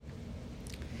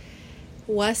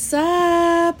What's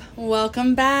up?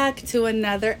 Welcome back to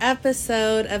another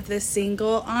episode of The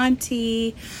Single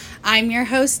Auntie. I'm your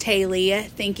host, Haley.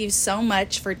 Thank you so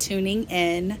much for tuning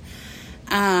in.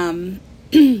 I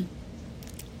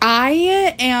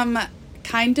am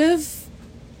kind of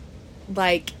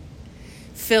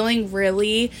feeling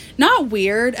really not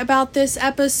weird about this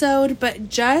episode, but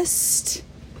just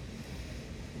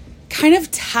kind of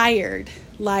tired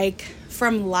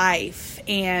from life.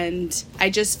 And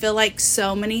I just feel like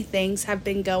so many things have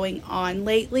been going on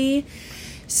lately.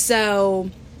 So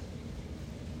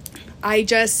I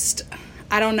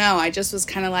don't know. I just was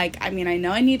kind of I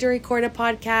know I need to record a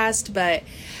podcast, but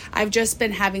I've just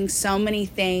been having so many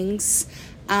things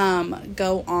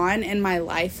go on in my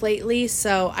life lately.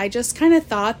 So I just kind of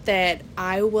thought that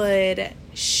I would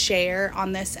share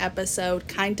on this episode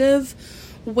kind of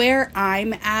where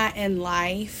I'm at in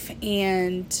life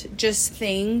and just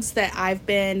things that I've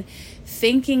been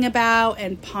thinking about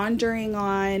and pondering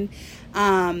on.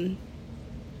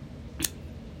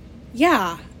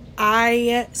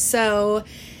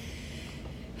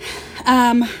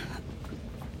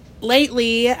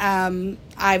 Lately,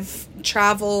 I've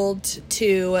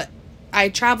I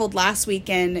traveled last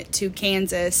weekend to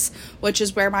Kansas, which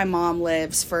is where my mom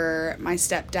lives, for my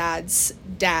stepdad's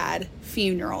dad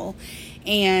funeral.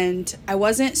 And I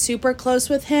wasn't super close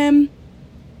with him,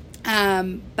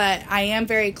 but I am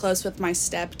very close with my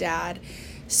stepdad.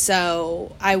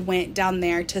 So I went down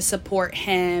there to support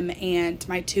him and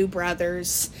my two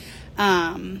brothers,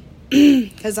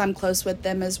 because I'm close with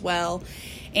them as well.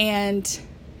 And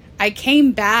I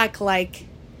came back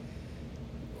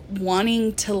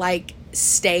wanting to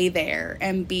stay there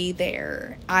and be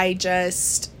there. I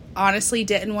just honestly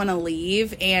didn't want to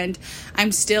leave, and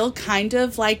I'm still kind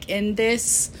of in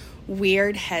this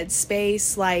weird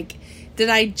headspace. Did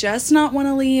I just not want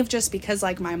to leave just because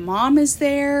my mom is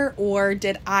there, or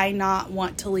did I not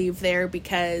want to leave there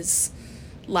because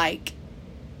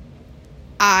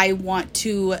I want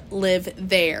to live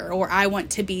there, or I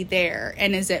want to be there?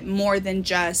 And is it more than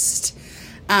just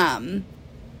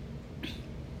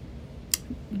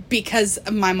because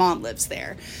my mom lives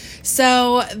there?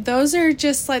 So those are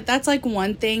just that's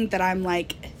one thing that I'm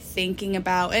thinking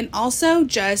about, and also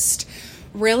just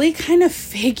really kind of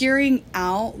figuring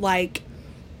out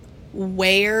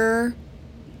where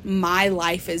my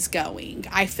life is going.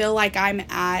 I feel I'm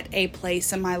at a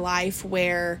place in my life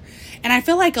where, and I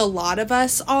feel a lot of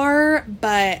us are,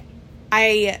 but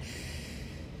I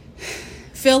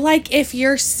feel if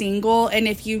you're single and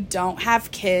if you don't have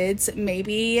kids,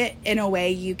 maybe in a way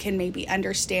you can maybe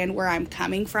understand where I'm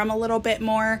coming from a little bit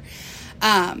more.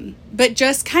 But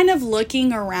just kind of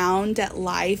looking around at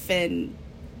life and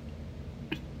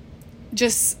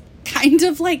just kind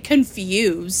of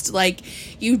confused.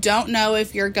 You don't know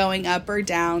if you're going up or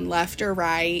down, left or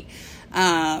right.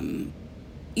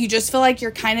 You just feel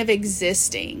you're kind of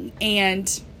existing.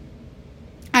 And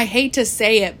I hate to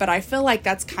say it, but I feel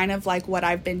that's kind of what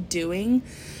I've been doing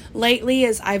lately,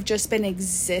 is I've just been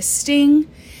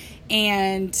existing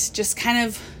and just kind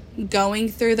of going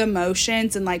through the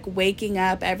motions and waking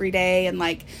up every day and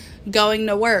going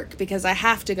to work because I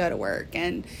have to go to work.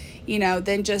 And,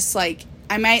 then just I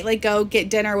might go get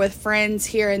dinner with friends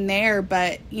here and there,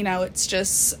 but, it's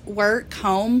just work,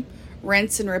 home,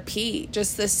 rinse and repeat,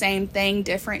 just the same thing,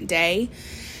 different day.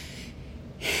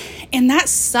 And that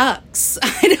sucks.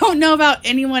 I don't know about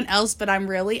anyone else, but I'm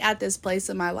really at this place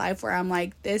in my life where I'm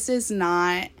this is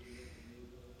not,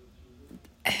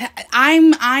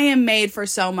 I am made for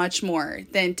so much more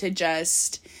than to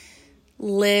just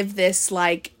live this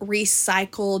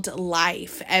recycled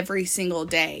life every single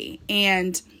day.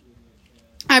 And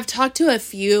I've talked to a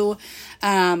few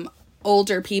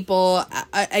older people.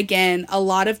 Again, a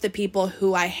lot of the people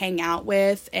who I hang out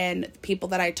with and people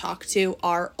that I talk to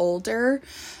are older.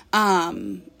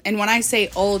 And when I say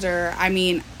older, I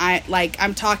mean,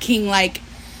 I'm talking 30s,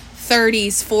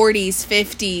 40s,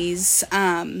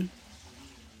 50s.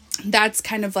 That's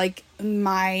kind of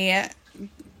my,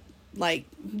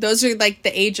 those are the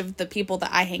age of the people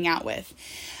that I hang out with.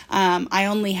 I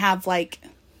only have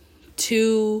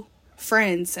 2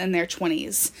 friends in their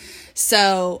 20s.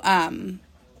 So, and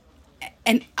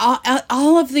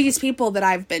all of these people that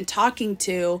I've been talking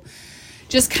to,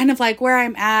 just kind of where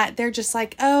I'm at, they're just I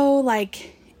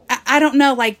don't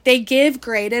know, they give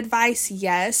great advice,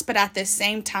 yes, but at the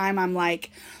same time, I'm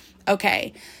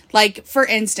okay, for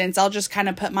instance, I'll just kind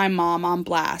of put my mom on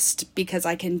blast because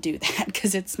I can do that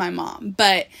because it's my mom.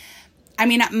 But I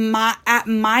mean, at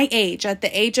my age, at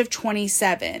the age of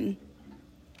 27,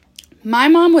 my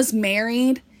mom was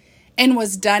married and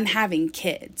was done having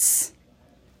kids.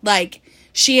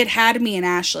 she had me and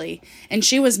Ashley, and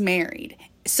she was married.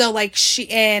 So like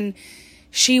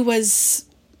she was,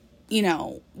 you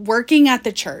know, working at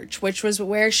the church, which was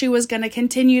where she was going to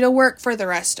continue to work for the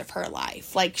rest of her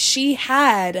life. Like, she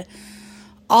had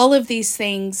all of these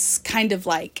things kind of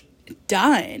like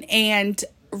done. And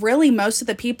really most of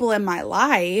the people in my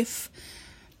life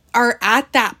are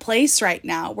at that place right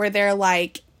now where they're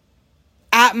like,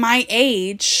 at my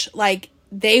age, like,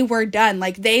 they were done.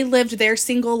 Like, they lived their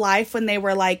single life when they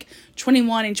were like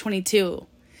 21 and 22.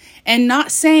 And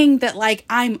not saying that, like,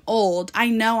 I'm old. I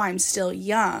know I'm still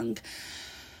young.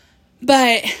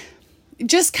 But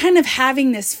just kind of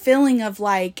having this feeling of,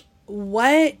 like,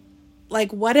 what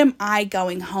am I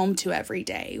going home to every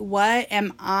day? What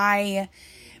am I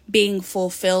being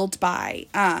fulfilled by?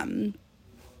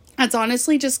 That's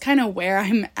honestly just kind of where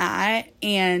I'm at.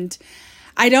 And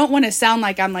I don't want to sound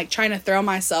like I'm, like, trying to throw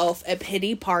myself a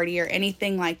pity party or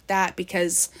anything like that,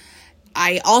 because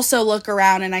I also look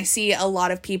around and I see a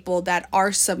lot of people that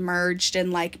are submerged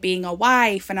in, like, being a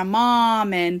wife and a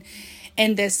mom and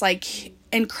this, like,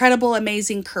 incredible,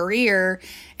 amazing career.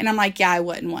 And I'm like, yeah, I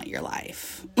wouldn't want your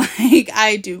life. Like,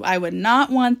 I would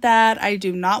not want that. I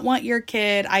do not want your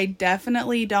kid. I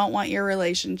definitely don't want your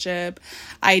relationship.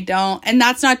 And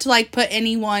that's not to, like, put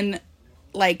anyone,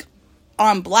 like,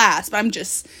 on blast, but I'm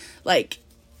just, like,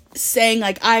 saying,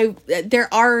 like,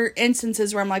 there are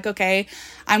instances where I'm like, okay,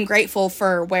 I'm grateful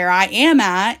for where I am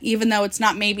at, even though it's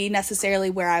not maybe necessarily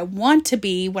where I want to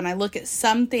be. When I look at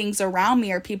some things around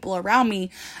me or people around me,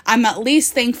 I'm at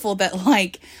least thankful that,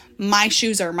 like, my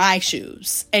shoes are my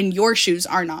shoes and your shoes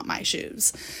are not my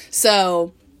shoes.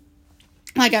 So,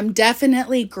 like, I'm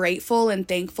definitely grateful and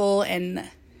thankful and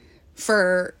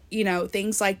for, you know,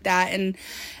 things like that. And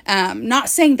not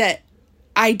saying that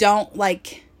I don't,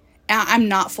 like, I'm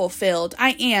not fulfilled.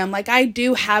 I am. Like, I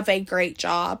do have a great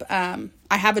job.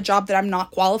 I have a job that I'm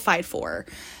not qualified for.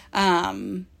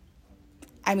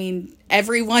 I mean,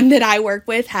 everyone that I work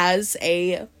with has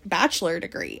a bachelor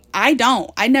degree. I don't.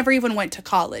 I never even went to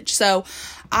college. So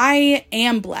I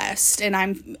am blessed,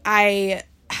 and I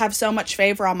have so much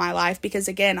favor on my life because,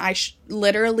 again, I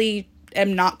literally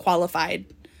am not qualified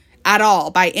at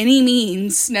all by any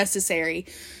means necessary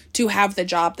to have the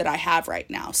job that I have right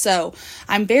now. So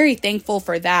I'm very thankful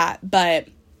for that, but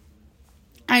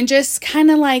I'm just kind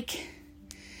of like,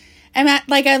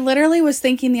 I literally was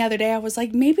thinking the other day, I was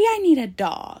like, maybe I need a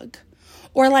dog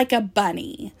or like a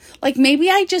bunny. Like, maybe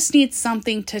I just need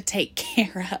something to take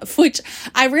care of, which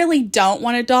I really don't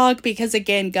want a dog because,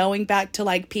 again, going back to,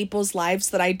 like, people's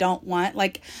lives that I don't want.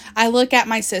 Like, I look at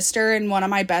my sister and one of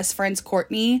my best friends,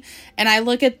 Courtney, and I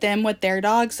look at them with their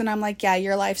dogs and I'm like, yeah,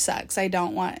 your life sucks. I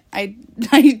don't want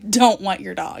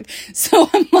your dog. So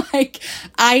I'm like,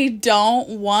 I don't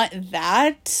want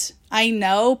that. I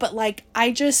know, but, like,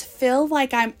 I just feel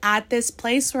like I'm at this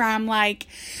place where I'm like,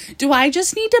 do I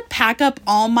just need to pack up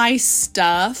all my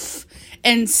stuff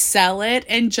and sell it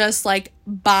and just, like,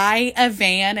 buy a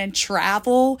van and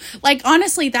travel? Like,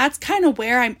 honestly, that's kind of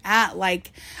where I'm at.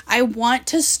 Like, I want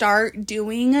to start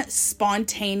doing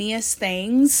spontaneous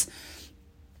things.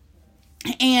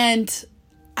 And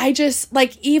I just,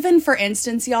 like, even for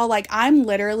instance, y'all, like, I'm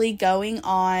literally going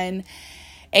on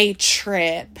a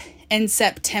trip in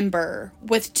September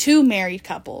with 2 married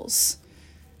couples.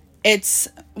 It's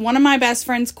one of my best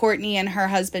friends, Courtney, and her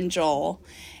husband, Joel.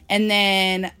 And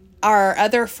then our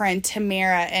other friend,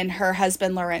 Tamara, and her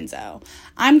husband, Lorenzo.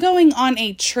 I'm going on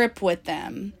a trip with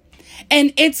them.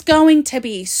 And it's going to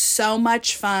be so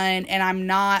much fun. And I'm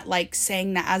not, like,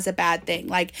 saying that as a bad thing.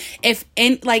 Like,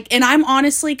 and I'm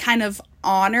honestly kind of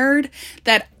honored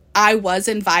that I was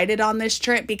invited on this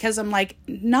trip because I'm like,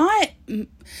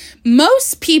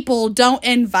 most people don't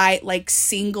invite, like,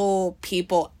 single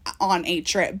people on a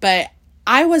trip, but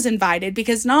I was invited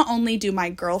because not only do my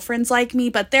girlfriends like me,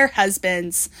 but their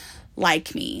husbands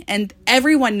like me. And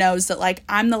everyone knows that, like,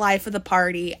 I'm the life of the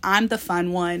party. I'm the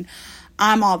fun one.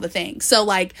 I'm all the things. So,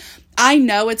 like, I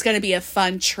know it's going to be a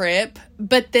fun trip,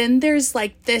 but then there's,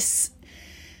 like, this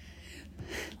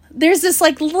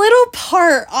like little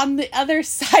part on the other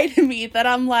side of me that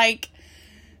I'm like,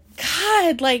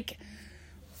 God, like,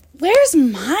 where's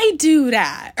my dude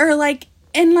at? Or, like,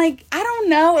 and, like, I don't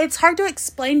know. It's hard to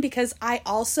explain because I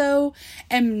also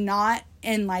am not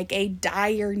in, like, a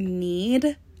dire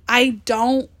need. I'm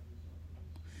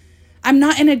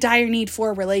not in a dire need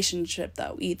for a relationship,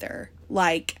 though, either.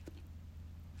 Like,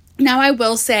 now I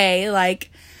will say,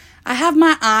 like, I have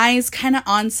my eyes kind of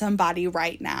on somebody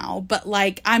right now, but,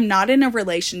 like, I'm not in a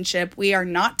relationship. We are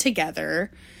not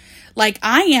together. Like,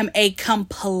 I am a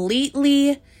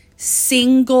completely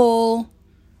single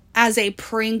as a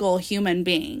Pringle human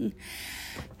being.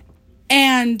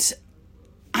 And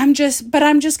I'm just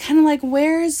kind of like,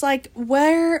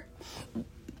 where,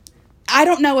 I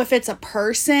don't know if it's a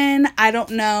person, I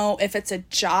don't know if it's a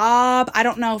job, I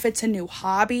don't know if it's a new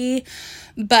hobby,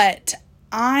 but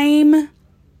I'm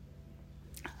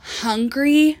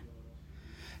hungry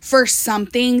for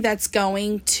something that's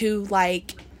going to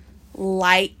like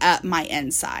light up my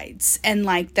insides and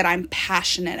like that I'm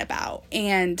passionate about.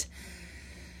 And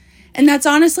that's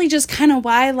honestly just kind of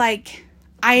why, like,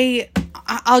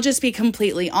 I'll just be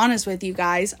completely honest with you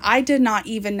guys. I did not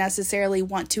even necessarily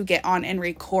want to get on and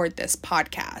record this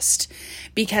podcast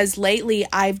because lately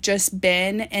I've just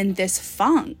been in this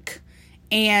funk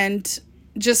and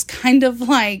just kind of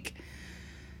like,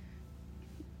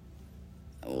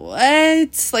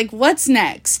 what's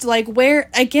next? Like, where,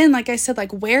 again, like I said,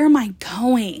 like, where am I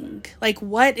going? Like,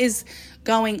 what is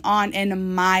going on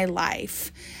in my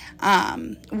life?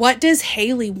 What does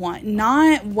Haley want?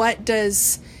 Not what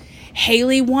does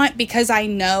Haley want, because I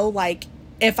know, like,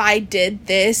 if I did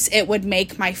this, it would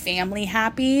make my family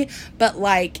happy, but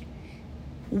like,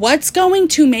 what's going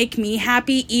to make me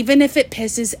happy, even if it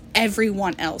pisses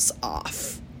everyone else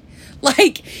off?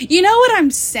 Like, you know what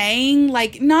I'm saying?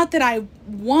 Like, not that I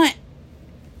want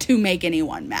to make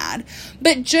anyone mad,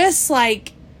 but just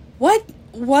like, what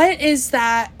is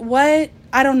that?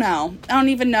 I don't know. I don't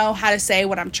even know how to say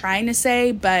what I'm trying to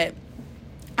say, but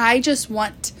I just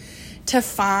want to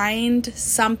find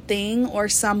something or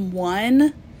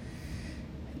someone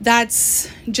that's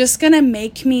just gonna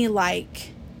make me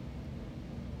like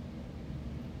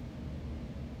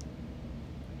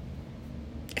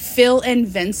feel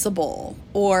invincible,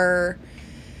 or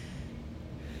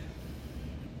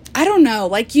I don't know,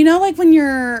 like, you know, like when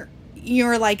you're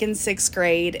like in 6th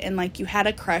grade and like you had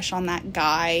a crush on that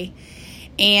guy,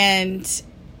 and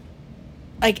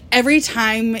like every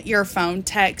time your phone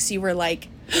texts, you were like,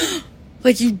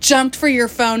 like you jumped for your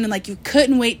phone and like you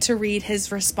couldn't wait to read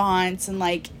his response, and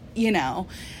like, you know,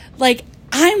 like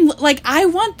I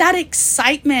want that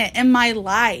excitement in my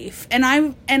life, and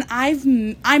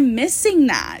I'm missing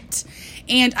that,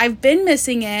 and I've been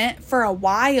missing it for a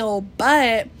while,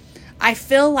 but I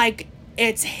feel like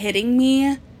it's hitting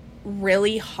me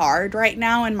really hard right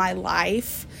now in my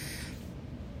life.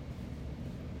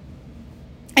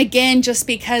 Again, just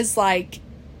because like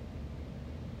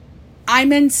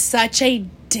I'm in such a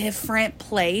different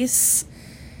place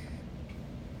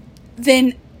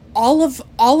than all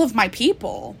of my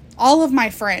people, all of my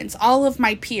friends, all of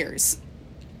my peers.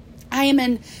 I am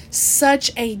in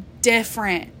such a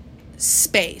different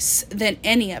space than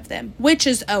any of them, which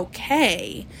is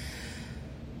okay.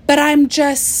 But I'm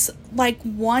just like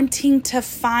wanting to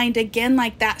find again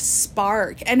like that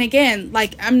spark. And again,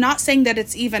 like, I'm not saying that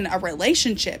it's even a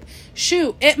relationship.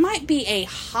 Shoot, it might be a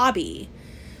hobby.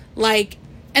 Like,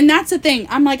 and that's the thing.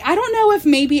 I'm like, I don't know if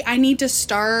maybe I need to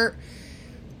start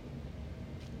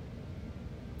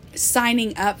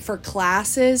signing up for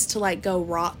classes to like go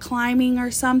rock climbing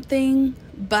or something,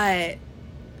 but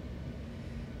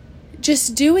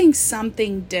just doing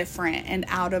something different and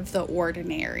out of the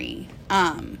ordinary.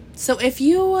 So if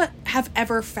you have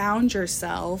ever found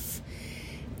yourself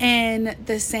in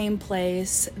the same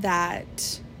place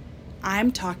that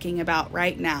I'm talking about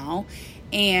right now,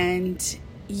 and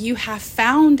you have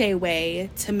found a way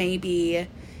to maybe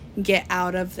get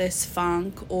out of this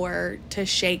funk or to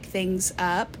shake things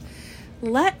up,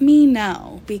 let me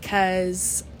know,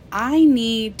 because I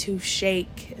need to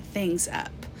shake things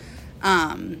up.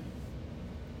 I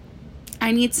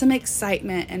need some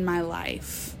excitement in my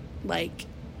life, like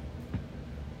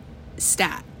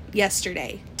stat,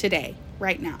 yesterday, today,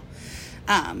 right now.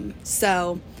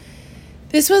 So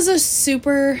this was a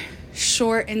super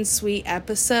short and sweet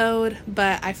episode,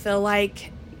 but I feel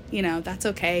like, you know, that's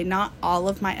okay. Not all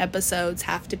of my episodes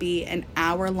have to be an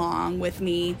hour long with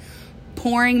me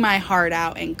pouring my heart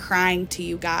out and crying to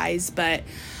you guys. But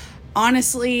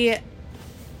honestly,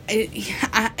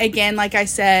 again, like I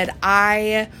said,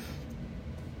 I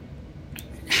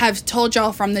have told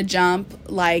y'all from the jump,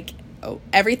 like,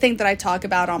 everything that I talk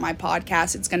about on my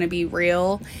podcast, it's going to be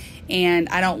real, and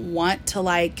I don't want to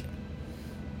like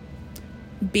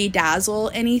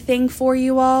bedazzle anything for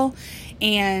you all.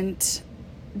 And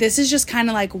this is just kind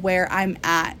of like where I'm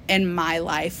at in my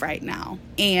life right now,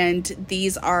 and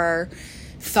these are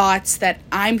thoughts that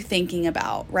I'm thinking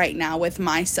about right now with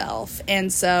myself.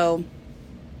 And so,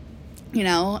 you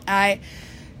know, I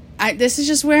this is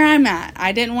just where I'm at.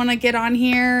 I didn't want to get on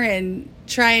here and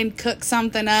try and cook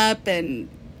something up and,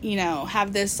 you know,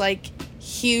 have this like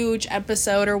huge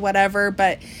episode or whatever,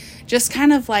 but just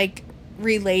kind of like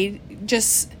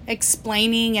just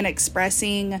explaining and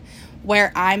expressing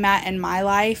where I'm at in my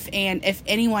life. And if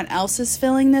anyone else is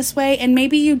feeling this way, and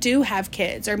maybe you do have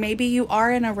kids, or maybe you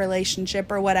are in a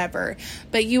relationship or whatever,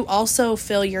 but you also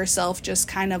feel yourself just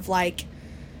kind of like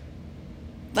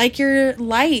your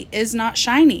light is not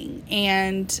shining.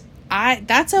 And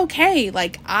that's okay.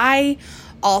 Like, I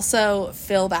also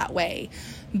feel that way,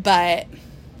 but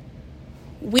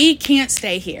we can't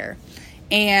stay here.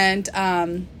 And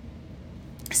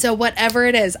so whatever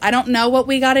it is, I don't know what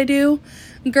we got to do,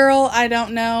 girl. I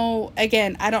don't know.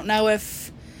 Again, I don't know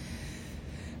if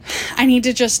I need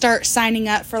to just start signing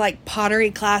up for like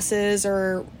pottery classes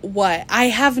or what. I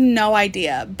have no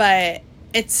idea, but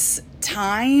it's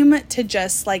time to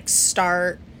just like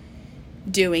start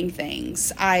doing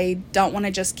things. I don't want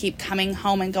to just keep coming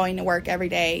home and going to work every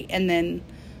day and then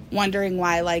wondering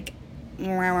why, like, I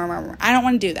don't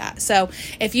want to do that. So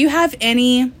if you have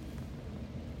any,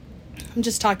 I'm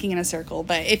just talking in a circle,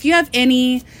 but if you have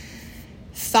any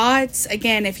thoughts,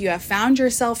 again, if you have found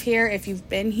yourself here, if you've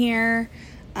been here,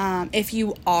 if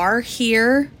you are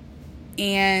here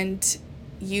and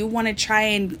you want to try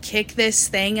and kick this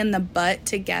thing in the butt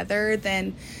together,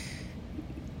 then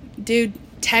dude,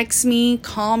 text me,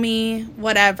 call me,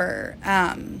 whatever.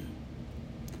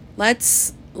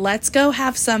 Let's go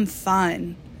have some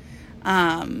fun.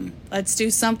 Let's do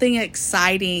something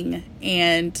exciting,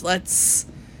 and let's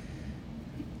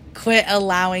quit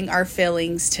allowing our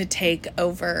feelings to take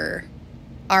over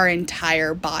our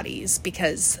entire bodies,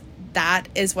 because that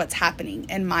is what's happening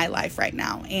in my life right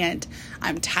now, and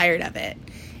I'm tired of it,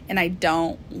 and I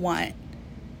don't want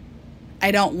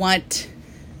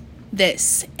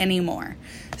this anymore.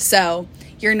 So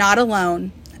you're not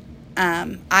alone.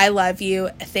 I love you.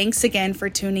 Thanks again for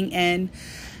tuning in.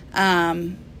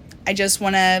 I just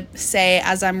want to say,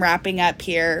 as I'm wrapping up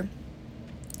here,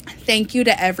 thank you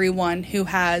to everyone who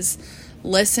has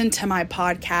listened to my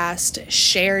podcast,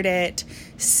 shared it,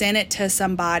 sent it to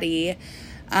somebody.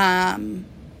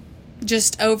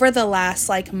 Just over the last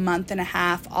like month and a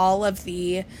half, all of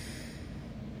the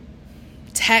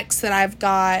texts that I've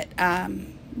got,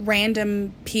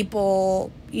 random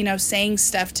people, saying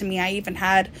stuff to me. I even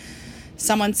had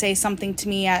someone say something to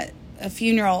me at the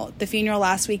funeral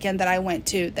last weekend that I went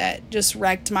to that just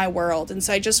wrecked my world. And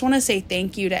so I just want to say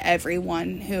thank you to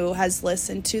everyone who has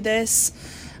listened to this.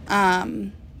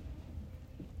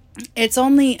 It's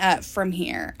only up from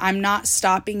here. I'm not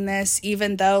stopping this,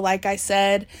 even though, like I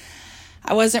said,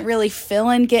 I wasn't really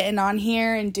feeling getting on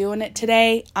here and doing it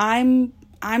today. I'm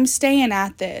staying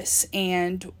at this,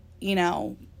 and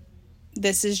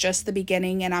this is just the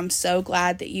beginning, and I'm so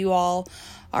glad that you all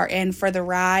are in for the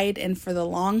ride and for the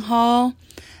long haul.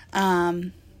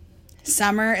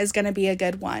 Summer is going to be a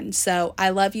good one. So I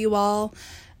love you all.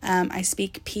 I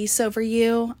speak peace over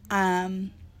you.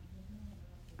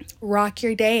 Rock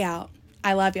your day out.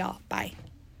 I love y'all. Bye.